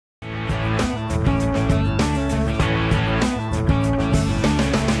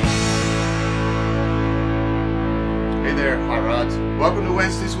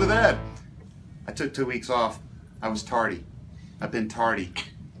I took 2 weeks off. I was tardy. I've been tardy.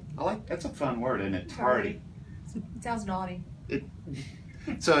 That's a fun word, isn't it? Tardy. It sounds naughty.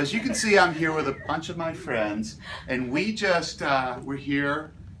 So as you can see, I'm here with a bunch of my friends, and we just, we're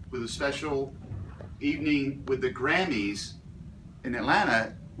here with a special evening with the Grammys in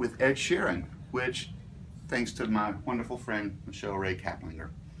Atlanta with Ed Sheeran, which, thanks to my wonderful friend, Michelle Ray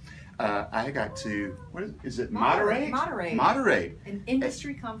Kaplinger, I got to, what is it, moderate? Moderate. An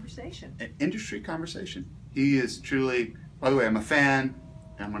industry conversation. An industry conversation. He is truly, by the way, I'm a fan,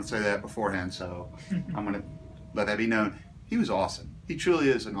 and I'm going to say that beforehand, so I'm going to let that be known. He was awesome. He truly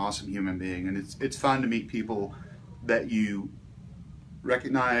is an awesome human being, and it's fun to meet people that you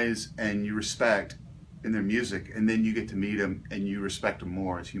recognize and you respect in their music, and then you get to meet them and you respect them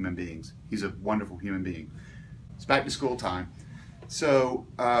more as human beings. He's a wonderful human being. It's back to school time. So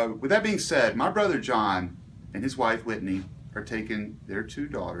with that being said, my brother John and his wife Whitney are taking their 2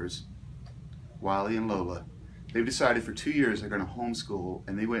 daughters, Wiley and Lola. They've decided for 2 years they're going to homeschool,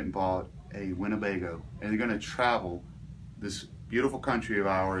 and they went and bought a Winnebago, and they're going to travel this beautiful country of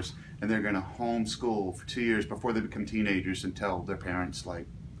ours, and they're going to homeschool for 2 years before they become teenagers and tell their parents, like,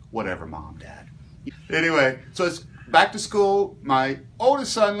 whatever, mom, dad. Anyway, so it's back to school. My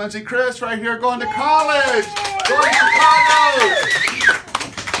oldest son, Lindsay Chris, right here, going to college. Going to Chicago.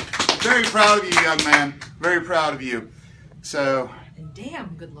 Very proud of you, young man. Very proud of you. So. And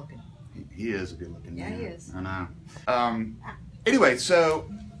damn good looking. He is a good looking man. Yeah, he is. I know. Anyway, so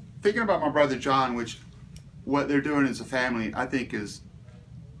thinking about my brother John, which what they're doing as a family, I think is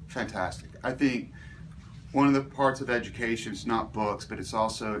fantastic. I think one of the parts of education is not books, but it's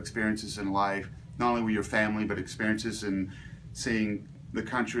also experiences in life, not only with your family, but experiences in seeing the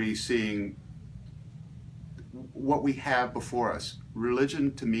country, seeing what we have before us.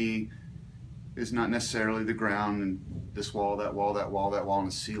 Religion, to me, is not necessarily the ground and this wall, that wall, that wall, that wall, and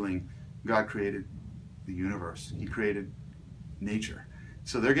the ceiling. God created the universe. He created nature.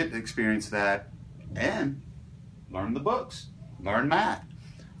 So they're getting to experience that and learn the books, learn math.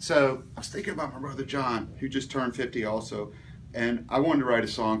 So I was thinking about my brother John, who just turned 50 also, and I wanted to write a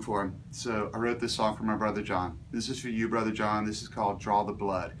song for him. So I wrote this song for my brother John. This is for you, brother John. This is called Draw the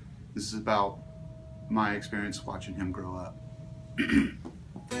Blood. This is about my experience watching him grow up.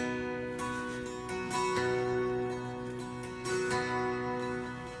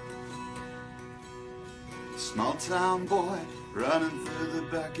 Small town boy running through the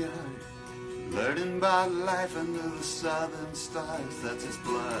backyard, learning about life under the southern stars. That's his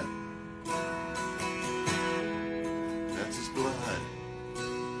blood. That's his blood.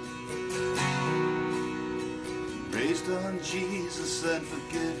 Raised on Jesus and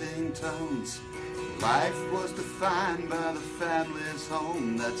forgiving tones. Life was defined by the family's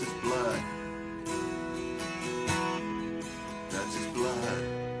home. That's his blood. That's his blood.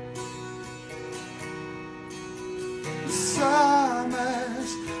 The summers,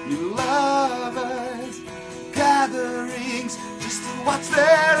 you lovers, gatherings just to watch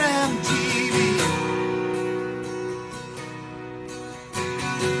their MTV.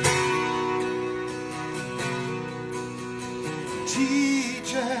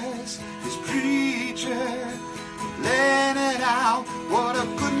 Teachers, his preacher, laying it out what a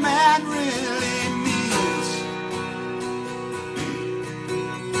good man really means.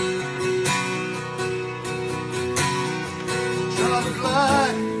 Draw the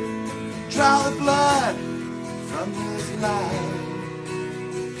blood, draw the blood from his life.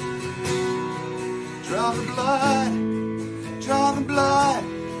 Draw the blood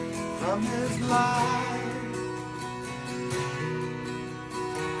from his life.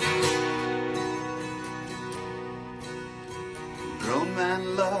 Grown man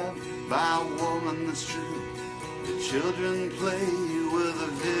loved by a woman that's true. The children play with the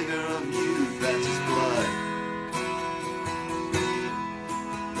vigor of youth. That's his blood.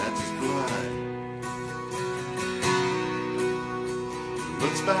 That's his blood.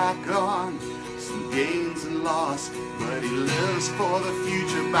 Looks back on some gains and loss, but he lives for the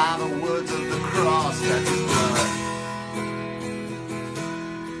future by the words of the cross. That's his blood.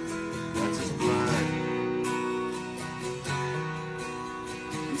 That's his blood.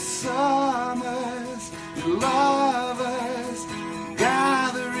 Summers, lovers,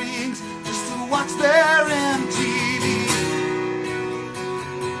 gatherings just to watch their MTV.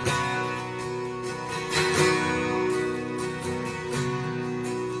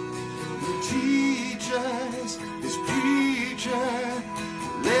 The teachers, his preacher,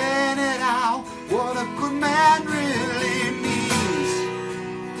 laying it out what a good man really means.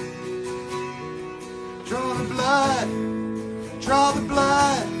 Draw the blood, draw the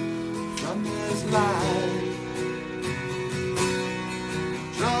blood from his life.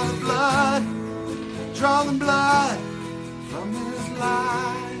 Draw the blood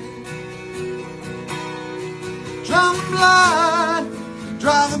life. Draw the blood,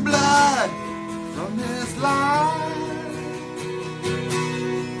 draw the blood from his life.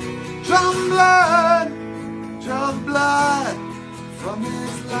 Draw the blood, draw the blood from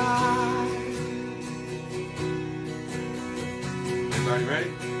his life. Everybody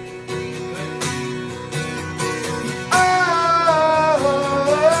ready?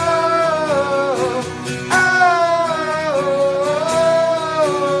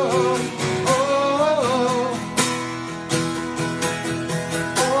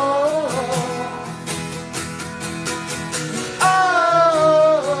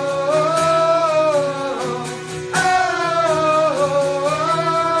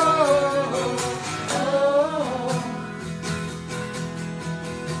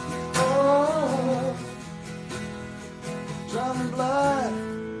 Draw the blood,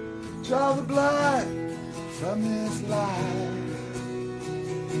 draw the blood from his life.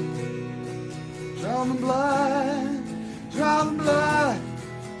 Draw the blood, draw the blood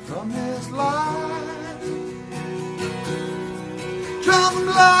from his life. Draw the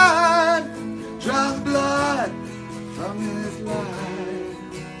blood, draw the blood from his life.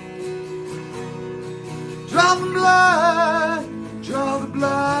 Draw the blood, draw the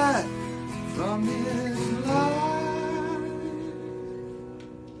blood from his life.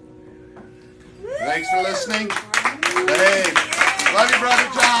 Thanks for listening. Hey, love you, Brother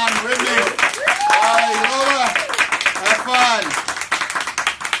John. Whitney. Lola. Have fun.